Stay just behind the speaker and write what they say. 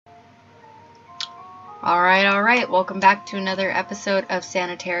Alright, welcome back to another episode of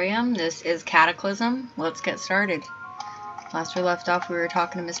Sanitarium. This is Cataclysm. Let's get started. Last we left off, we were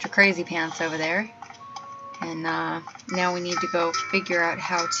talking to Mr. Crazy Pants over there. And now we need to go figure out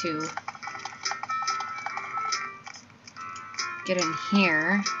how to get in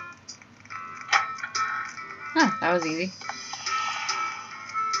here. Huh, that was easy.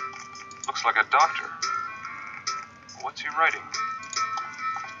 Looks like a doctor. What's he writing?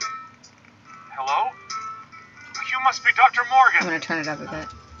 Hello? You must be Dr. Morgan. I'm gonna turn it up a bit.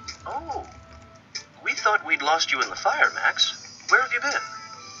 Oh, we thought we'd lost you in the fire, Max. Where have you been?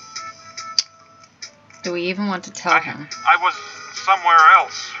 Do we even want to tell him? I was somewhere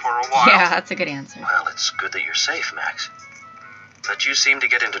else for a while. Yeah, that's a good answer. Well, it's good that you're safe, Max. But you seem to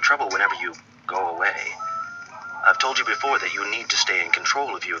get into trouble whenever you go away. I've told you before that you need to stay in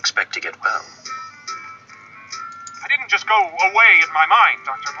control if you expect to get well. I didn't just go away in my mind,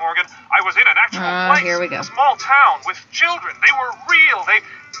 Dr. Morgan. I was in an actual place. Here we go. A small town with children. They were real.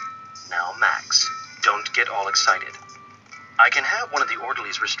 Now, Max, don't get all excited. I can have one of the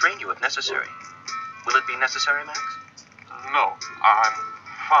orderlies restrain you if necessary. Will it be necessary, Max? No, I'm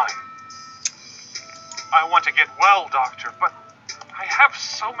fine. I want to get well, Doctor, but I have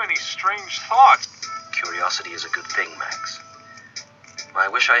so many strange thoughts. Curiosity is a good thing, Max. I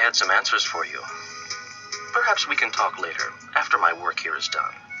wish I had some answers for you. Perhaps we can talk later, after my work here is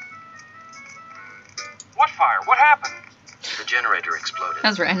done. What fire? What happened? The generator exploded.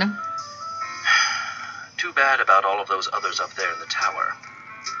 That's random. Too bad about all of those others up there in the tower.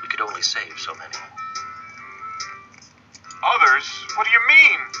 We could only save so many. Others? What do you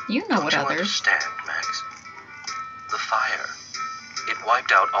mean? You know what Don't you others. understand, Max? The fire. It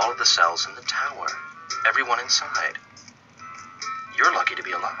wiped out all of the cells in the tower. Everyone inside. You're lucky to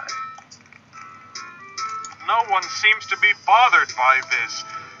be alive. No one seems to be bothered by this.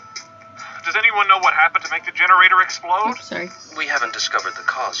 Does anyone know what happened to make the generator explode? Oops, sorry. We haven't discovered the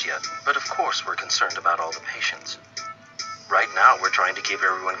cause yet, but of course we're concerned about all the patients. Right now, we're trying to keep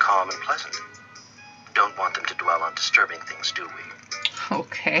everyone calm and pleasant. Don't want them to dwell on disturbing things, do we?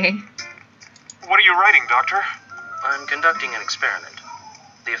 Okay. What are you writing, Doctor? I'm conducting an experiment.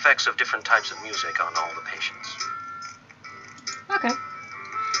 The effects of different types of music on all the patients. Okay.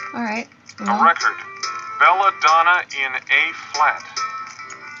 Alright. A record. Belladonna in A flat.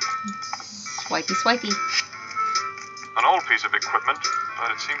 Swipey. An old piece of equipment,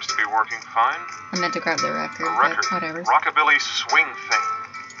 but it seems to be working fine. I meant to grab the record, A record. but whatever. Rockabilly swing thing.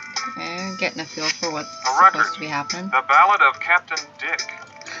 Okay, I'm getting a feel for what's A record. supposed to be happening. The Ballad of Captain Dick.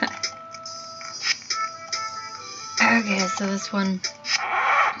 Okay, so this one...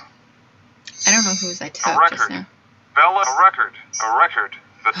 I don't know whose I took A record. just now. A record.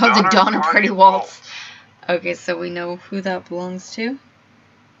 Oh, the Donner Party Waltz. Okay, so we know who that belongs to.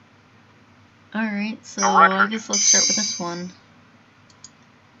 Alright, so I guess let's start with this one.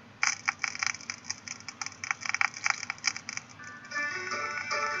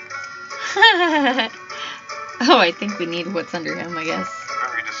 Oh, I think we need what's under him, I guess.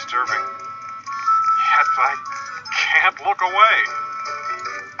 Very disturbing. Yet I can't look away.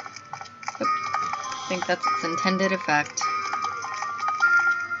 I think that's its intended effect.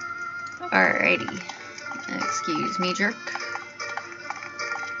 Alrighty. Excuse me, jerk.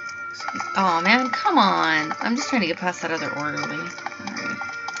 Oh man, come on! I'm just trying to get past that other orderly. Alright.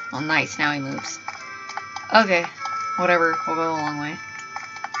 Well, nice, now he moves. Okay. Whatever, we'll go a long way.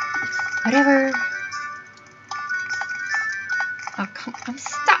 Whatever. Oh, come on, I'm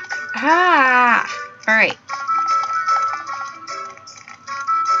stuck! Ah! Alright.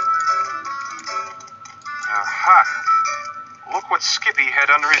 Aha! Look what Skippy had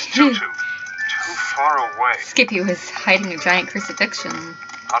under his tutu. Too far away. Skippy was hiding a giant crucifixion.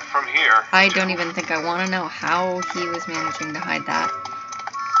 Not from here. I don't even think I want to know how he was managing to hide that.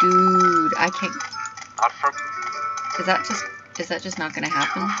 Dude, I can't... Not from... Is that just not gonna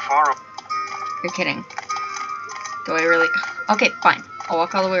happen? Too far... You're kidding. Do I really... Okay, fine. I'll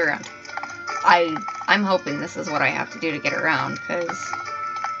walk all the way around. I'm hoping this is what I have to do to get around, because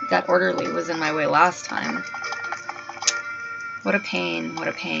that orderly was in my way last time. What a pain, what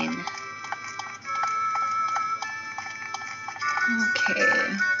a pain.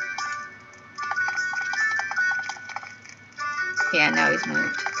 Okay. Yeah, now he's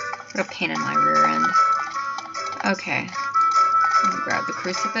moved. What a pain in my rear end. Okay. I'm gonna grab the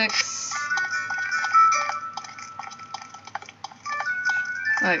crucifix.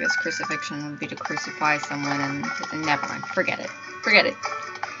 Well, I guess crucifixion would be to crucify someone and never mind. Forget it. Forget it.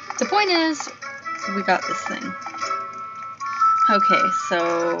 The point is, we got this thing. Okay,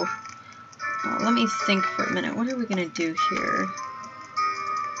 so let me think for a minute. What are we gonna do here?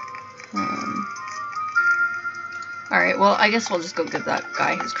 Alright, well, I guess we'll just go give that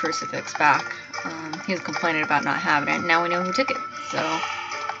guy his crucifix back. He was complaining about not having it, and now we know who took it, so...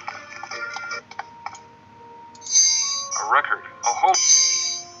 A record. A whole...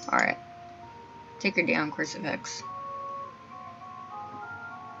 Alright. Take your damn crucifix.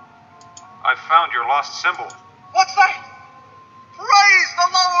 I found your lost symbol. What's that? Praise the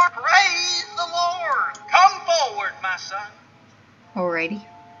Lord! Praise the Lord! Come forward, my son. Alrighty.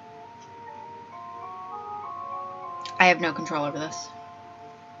 I have no control over this.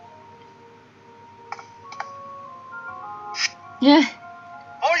 Yeah.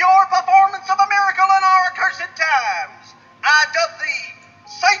 For your performance of a miracle in our accursed times, I dub thee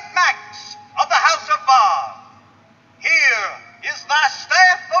Saint Max of the House of Bob. Here is thy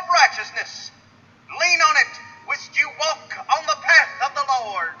staff of righteousness. Lean on it, whilst you walk on the path of the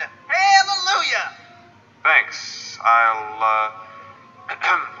Lord. Hallelujah! Thanks. I'll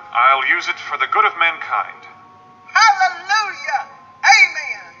use it for the good of mankind. Hallelujah!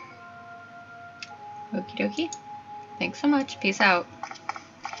 Amen! Okie dokie. Thanks so much. Peace out.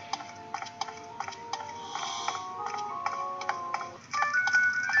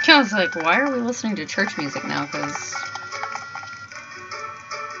 I was like, why are we listening to church music now? Because...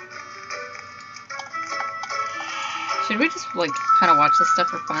 should we just, like, kind of watch this stuff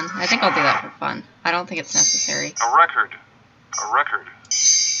for fun? I think I'll do that for fun. I don't think it's necessary. A record. A record.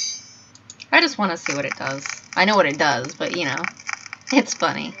 I just want to see what it does. I know what it does, but, you know, it's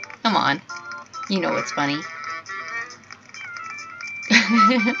funny. Come on. You know it's funny.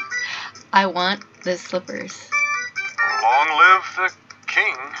 I want the slippers. Long live the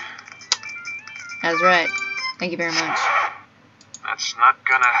king. That's right. Thank you very much. That's not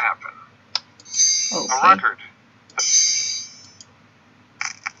gonna happen. Okay. A record.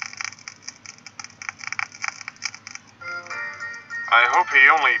 I hope he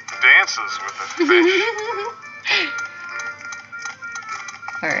only dances with the fish.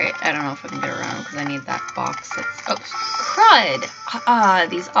 Alright, I don't know if I can get around because I need that box that's... oh, crud!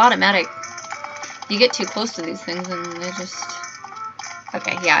 These automatic... you get too close to these things and they just...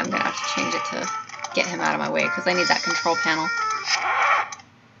 okay, yeah, I'm gonna have to change it to get him out of my way because I need that control panel.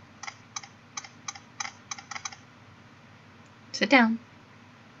 Sit down.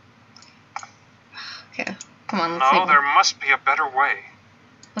 Okay, come on, let's No, there must be a better way.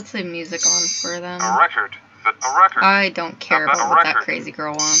 let's leave music on for them. A record. A record. I don't care about what that record. crazy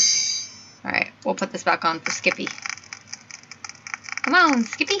girl wants. Alright, we'll put this back on for Skippy. Come on,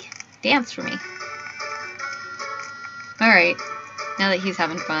 Skippy. Dance for me. Alright, now that he's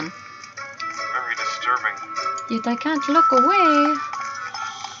having fun. Very disturbing. Yet I can't look away.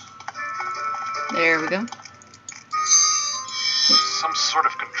 There we go. Some sort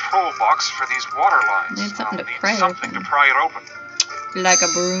of control box for these water lines. Need something to I'll need pry something open. to pry it open. Like a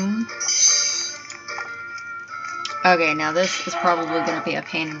broom. Okay, now this is probably going to be a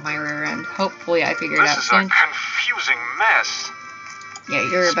pain in my rear end. Hopefully I figure it out This is soon. a confusing mess. Yeah,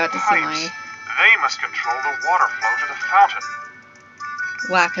 you're about to see Pipes. my They must control the water flow to the fountain.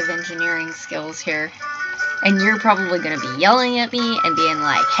 lack of engineering skills here. And you're probably going to be yelling at me and being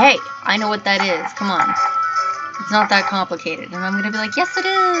like, hey, I know what that is. Come on. It's not that complicated. And I'm going to be like, yes, it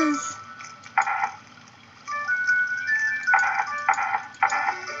is.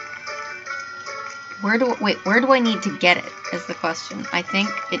 Where do I need to get it is the question. I think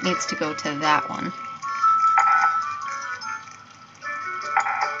it needs to go to that one.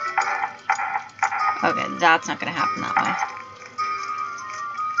 Okay, that's not going to happen that way.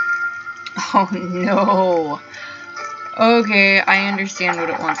 Oh, no. Okay, I understand what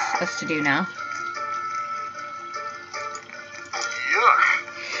it wants us to do now. Yuck.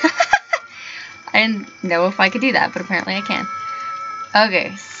 I didn't know if I could do that, but apparently I can.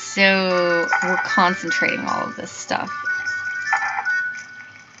 Okay, so we're concentrating all of this stuff.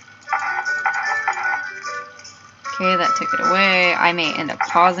 Okay, that took it away. I may end up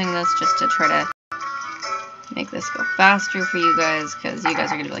pausing this just to try to make this go faster for you guys, because you guys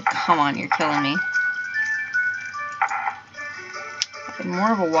are going to be like, come on, you're killing me. Okay,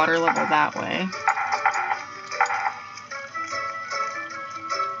 more of a water level that way.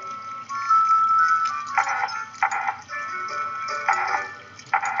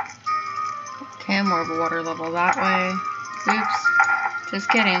 Okay, more of a water level that way. Oops. Just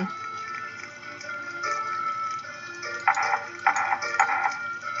kidding.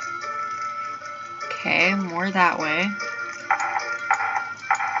 Okay, more that way.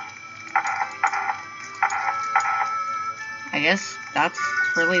 I guess that's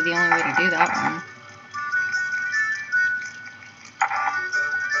really the only way to do that one.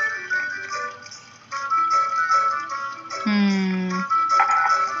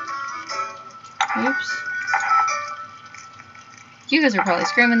 Oops. You guys are probably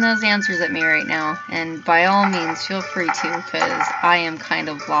screaming those answers at me right now, and by all means, feel free to, because I am kind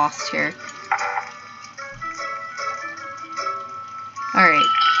of lost here. Alright.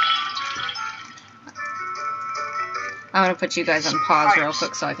 I'm gonna put you guys on pause real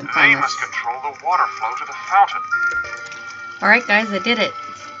quick so I can find this. They must control the water flow to the fountain. Alright guys, I did it.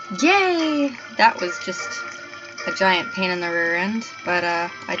 Yay! That was just a giant pain in the rear end, but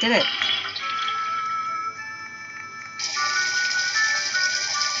I did it.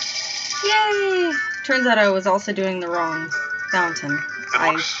 Yay! Turns out I was also doing the wrong fountain.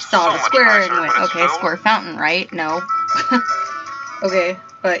 I saw the square and went, okay, square fountain, right? No. Okay,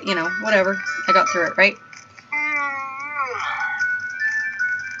 but you know, whatever. I got through it, right?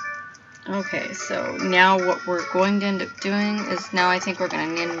 Okay, so now what we're going to end up doing is now I think we're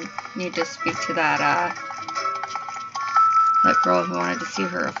going to need to speak to that girl who wanted to see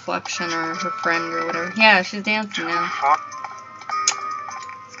her reflection or her friend or whatever. Yeah, she's dancing now.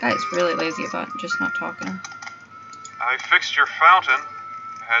 This guy's really lazy about just not talking. I fixed your fountain.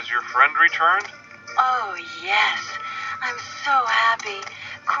 Has your friend returned? Oh, yes. I'm so happy.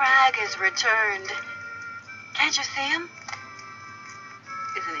 Crag has returned. Can't you see him?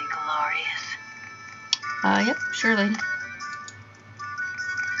 Isn't he glorious? Yep, sure, lady.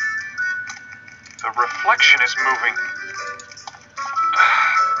 The reflection is moving.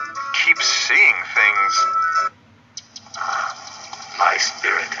 Keep seeing things. My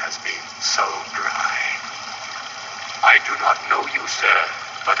spirit has been so dry. I do not know you, sir,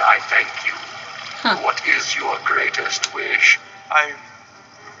 but I thank you. Huh. What is your greatest wish? I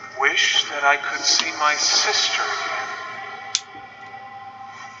wish that I could see my sister again.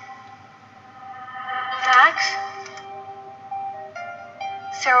 Max?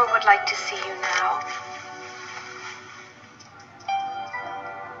 Sarah would like to see you now.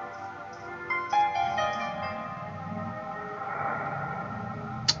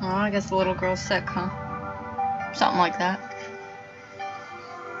 Oh, I guess the little girl's sick, huh? Something like that.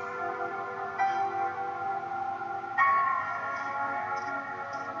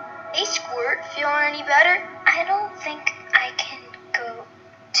 Hey, Squirt, feeling any better? I don't think I can go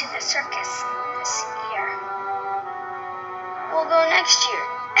to the circus this year. We'll go next year.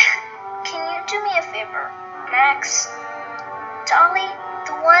 Can you do me a favor, Max? Dolly,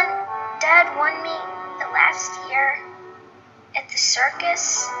 the one Dad won me the last year at the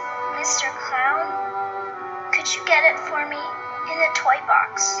circus, Mr. Clown, could you get it for me in the toy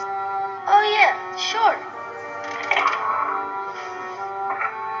box? Oh yeah, sure.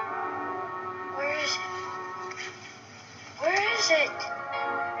 Where is it?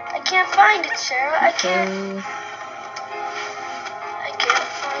 I can't find it, Sarah. I can't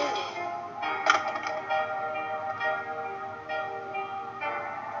find it.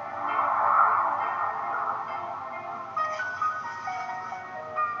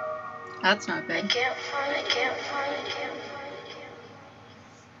 That's not good. I can't find it.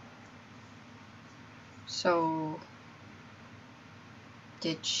 So,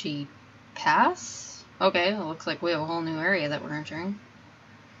 did she pass? Okay, well, looks like we have a whole new area that we're entering.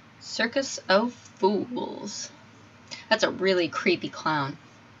 Circus of Fools. That's a really creepy clown.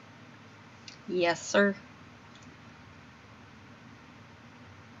 Yes, sir.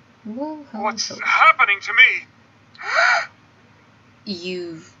 Whoa, What's happening to me?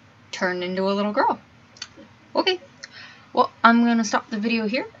 You've turned into a little girl. Okay. Well, I'm going to stop the video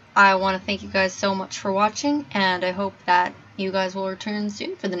here. I want to thank you guys so much for watching, and I hope that you guys will return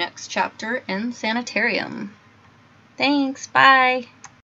soon for the next chapter in Sanitarium. Thanks. Bye.